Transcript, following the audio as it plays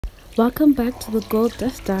Welcome back to the Gold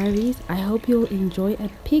Dust Diaries. I hope you'll enjoy a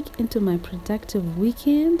peek into my productive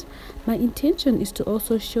weekend. My intention is to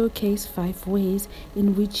also showcase 5 ways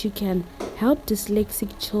in which you can help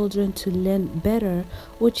dyslexic children to learn better,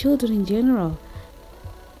 or children in general.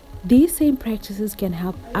 These same practices can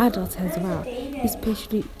help adults as well,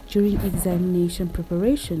 especially during examination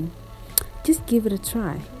preparation. Just give it a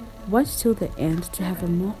try. Watch till the end to have a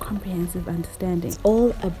more comprehensive understanding. It's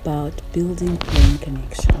all about building brain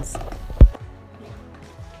connections.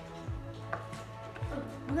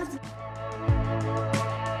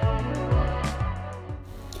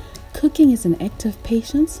 Cooking is an act of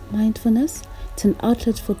patience, mindfulness. It's an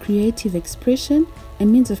outlet for creative expression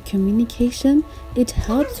and means of communication. It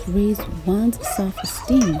helps raise one's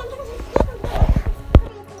self-esteem.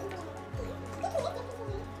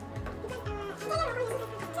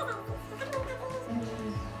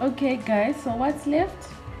 Okay guys, so what's left?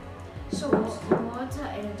 Salt, water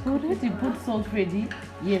and We already put salt ready.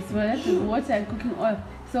 Yes, well that is water and cooking oil.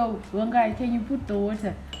 So Wangai, can you put the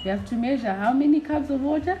water? You have to measure how many cups of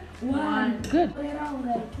water? 1. Good.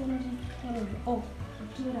 Oh,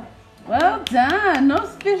 Well done. No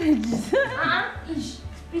spillage.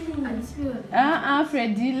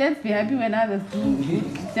 Freddy, let's be happy when others do.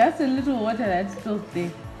 Just a little water that spills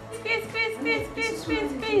there. Squeeze, squeeze, squeeze, squeeze, squeeze,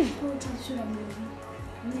 squeeze.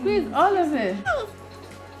 Squeeze all of it.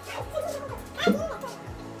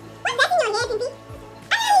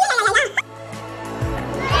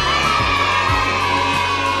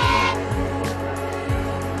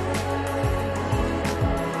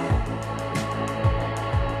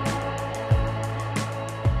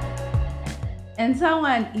 And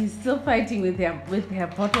someone is still fighting with her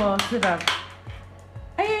bottle of syrup.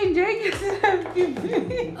 Are you enjoying your syrup,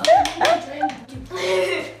 Kipi?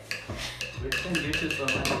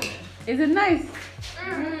 Is it nice?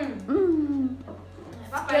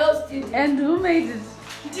 Girls did it. And who made it?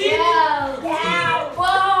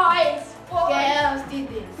 Boys. Girls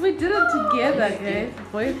did it. We did it together, guys.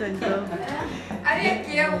 Boys and girls. Are you a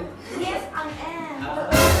girl? Yes, I am.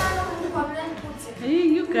 Hey,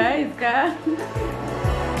 you guys, guys.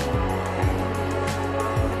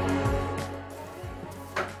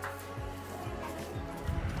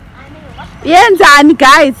 Yenzani,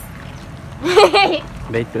 guys.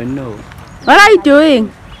 They don't know. What are you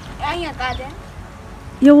doing? In your garden.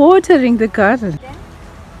 You're watering the garden.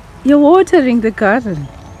 You're watering the garden.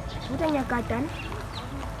 What in your garden?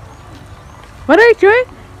 What are you doing?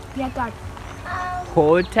 Your garden.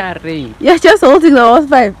 Watering. You're just holding the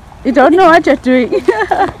hosepipe. You don't know what you're doing.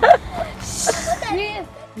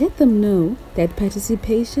 Let them know that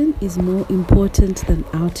participation is more important than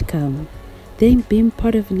outcome. Them being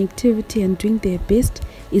part of an activity and doing their best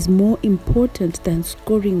is more important than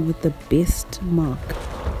scoring with the best mark.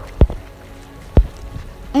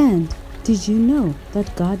 And did you know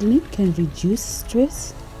that gardening can reduce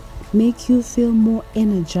stress, make you feel more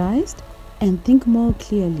energized, and think more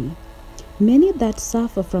clearly? Many that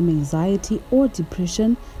suffer from anxiety or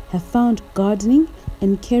depression have found gardening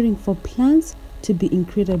and caring for plants to be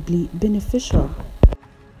incredibly beneficial.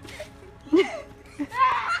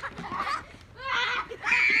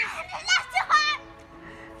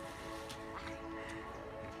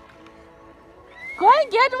 Go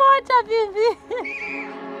and get water, baby.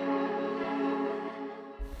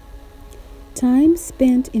 Time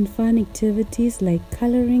spent in fun activities like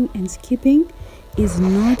coloring and skipping is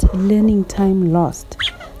not learning time lost.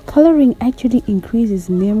 Coloring actually increases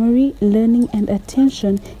memory, learning, and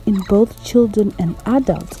attention in both children and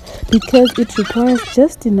adults because it requires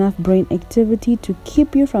just enough brain activity to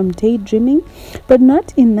keep you from daydreaming, but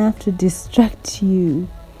not enough to distract you.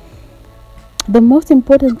 The most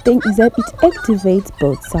important thing is that it activates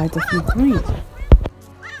both sides of your brain.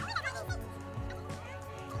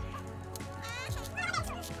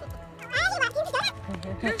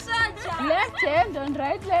 Left hand on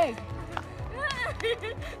right leg.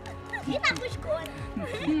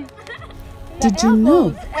 Did you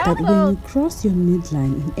know that when you cross your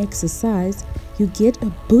midline in exercise, you get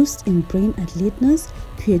a boost in brain alertness,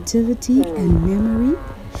 creativity, and memory?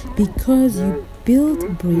 Because you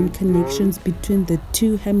build brain connections between the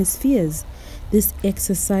two hemispheres. These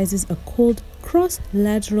exercises are called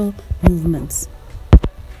cross-lateral movements.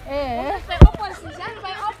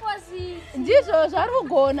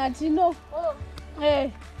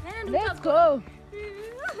 Let's go.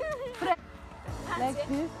 Like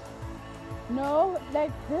this. No,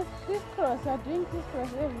 like this crisscross. You're doing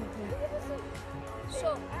crisscross everything.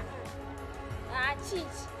 So,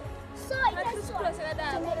 cheese. So,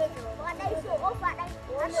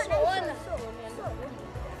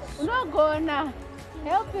 Not gonna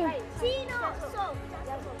help him.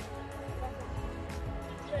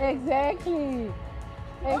 Exactly.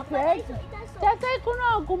 Exactly. Just like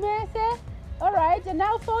kuno kumese. All right, and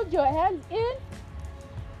now fold your hands in.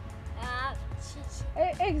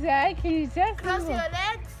 Exactly. Just Cross your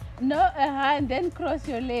legs. No, and then cross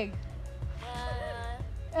your legs.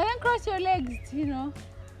 And then cross your legs, you know.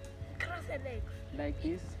 Cross your legs. Like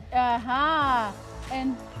this.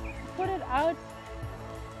 And put it out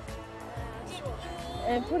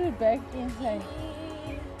and put it back inside.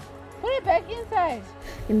 Put it back inside.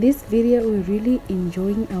 In this video, we're really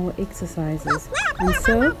enjoying our exercises. And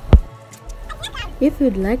so, if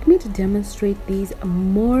you'd like me to demonstrate these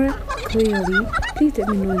more clearly, please let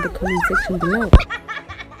me know in the comment section below.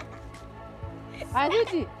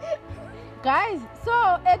 Aditi, guys,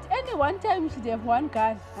 so at any one time you should have one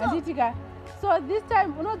card. Aditi, so this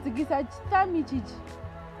time we're not the chitami chichi.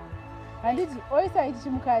 Aditi, always I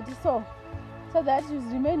teach mukati so that you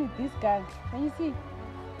remain with this card. Can you see?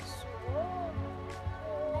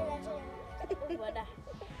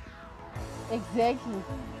 Exactly.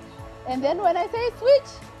 And then when I say switch,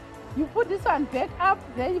 you put this one back up,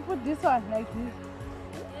 then you put this one like this.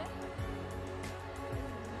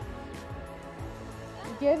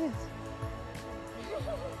 You get it?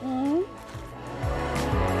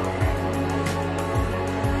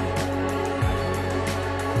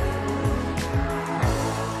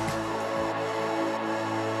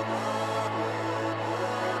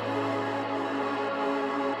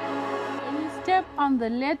 And you step on the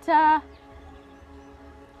letter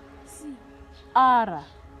R.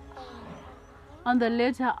 On the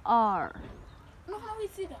letter R.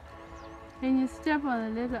 Can you step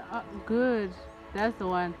on the letter R? Good. That's the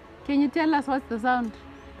one. Can you tell us what's the sound?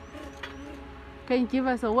 Can you give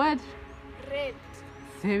us a word? Red.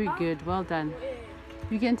 Very good. Well done.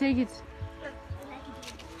 You can take it.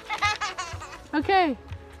 Okay.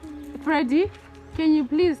 Freddy, can you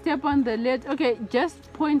please step on the letter? Okay,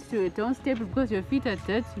 just point to it. Don't step because your feet are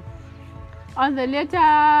dirty. On the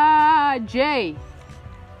letter J.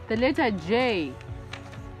 The letter J.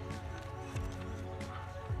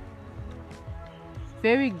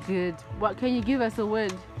 Very good. What can you give us a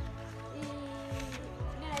word?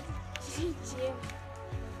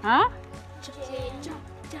 Huh?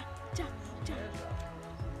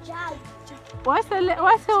 What's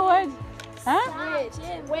the word? Huh?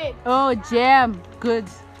 Oh, jam. Good.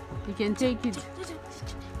 You can take it.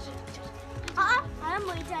 I'm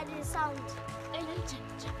going to do sound.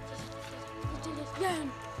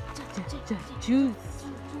 Juice.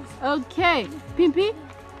 Okay, Pimpy,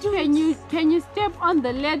 can you step on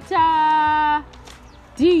the letter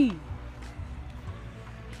D?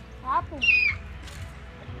 Apple.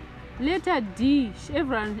 Letter D.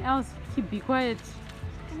 Everyone else be quiet.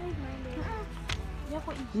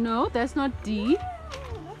 No, that's not D.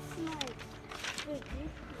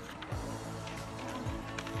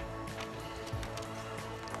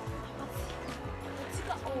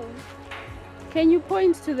 Can you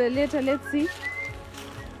point to the letter? Let's see.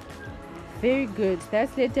 Very good.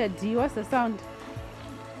 That's letter D. What's the sound?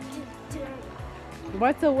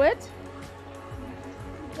 What's the word?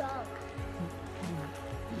 Dog.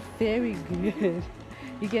 Very good.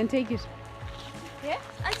 You can take it. Yeah?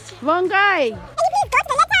 Vongai.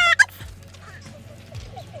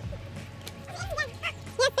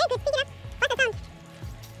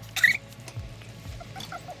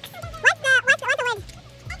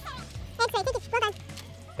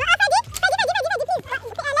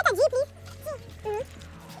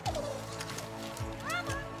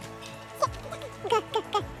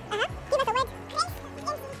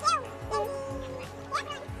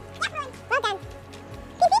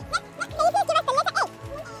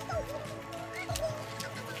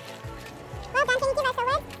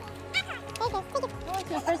 What's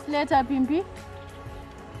your first letter, Pimpy?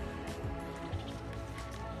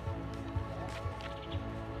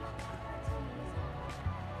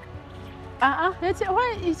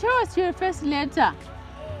 Show us your first letter.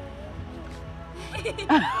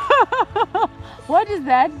 What is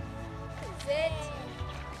that? Z.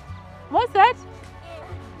 What's that?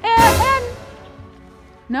 N.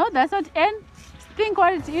 No, that's not N. Think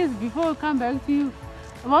what it is before we come back to you.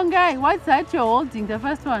 One guy, what's that you're holding? The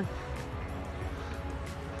first one.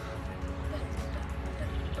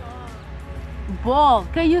 Ball.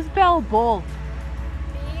 Can you spell ball? B.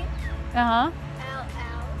 Uh-huh. L.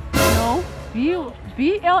 No.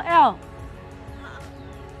 B-L-L.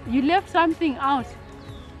 You left something out.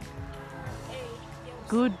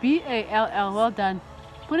 Good. B-A-L-L. Well done.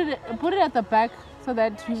 Put it at the back so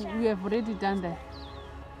that we have already done that.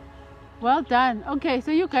 Well done. Okay,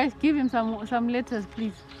 so you guys give him some letters,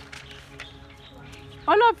 please.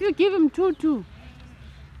 All of you give him two.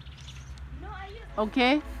 No, I use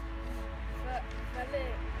Okay.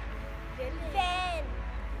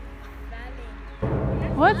 Van.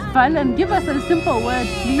 What's Valen? Give us a simple word,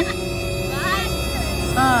 please.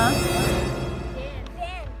 Van.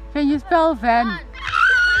 Can you spell van?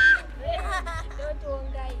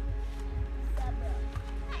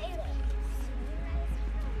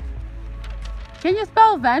 Can you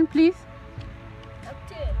spell van, please?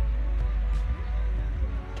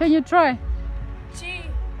 Can you try?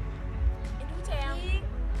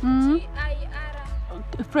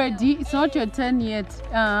 Freddy, it's not your turn yet.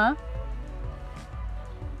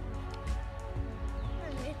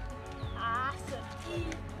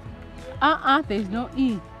 There's no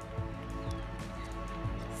E.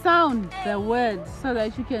 Sound the word so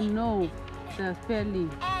that you can know the spelling.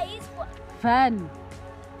 Van.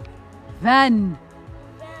 Van.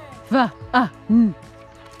 N.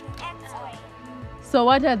 So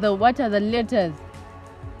what are the letters?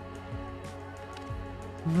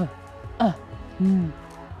 V, N.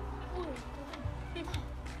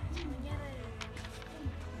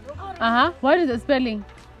 What is the spelling?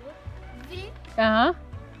 V. N.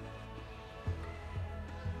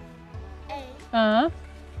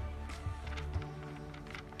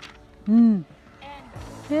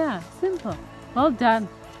 Yeah, simple. Well done.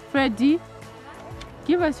 Freddy,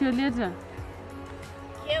 give us your letter.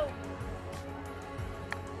 Q.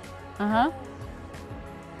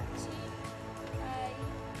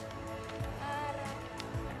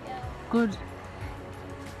 Good.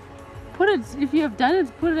 Put it, if you have done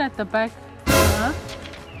it, put it at the back.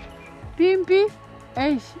 Pimpy,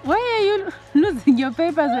 why are you losing your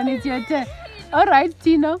papers when it's your turn? All right,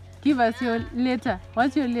 Tino, give us your letter.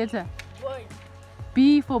 What's your letter? Boy.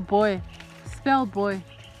 B for boy. Spell boy.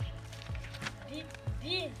 B.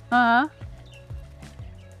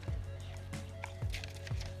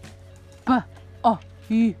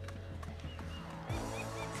 E.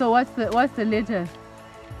 So what's the letter?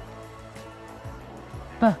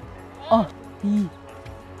 E.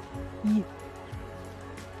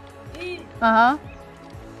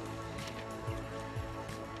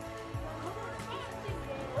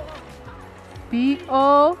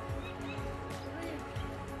 B-O.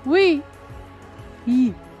 We.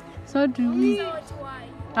 E. So do we.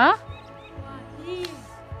 Huh?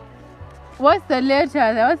 What's the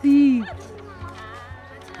letter? What's E?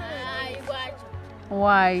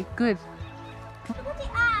 Y. Good.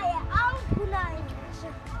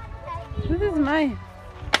 This is mine.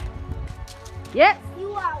 Yes.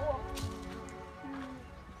 You are.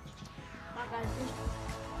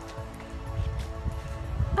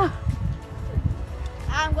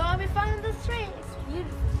 I'm going to be finding the string. It's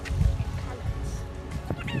beautiful.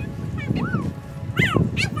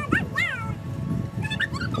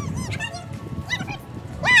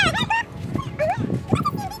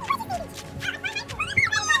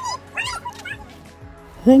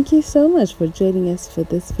 Thank you so much for joining us for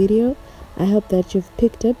this video. I hope that you've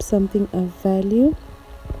picked up something of value.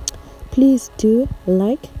 Please do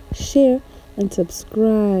like, share and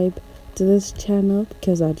subscribe to this channel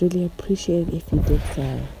because I'd really appreciate it if you did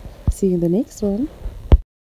so. See you in the next one.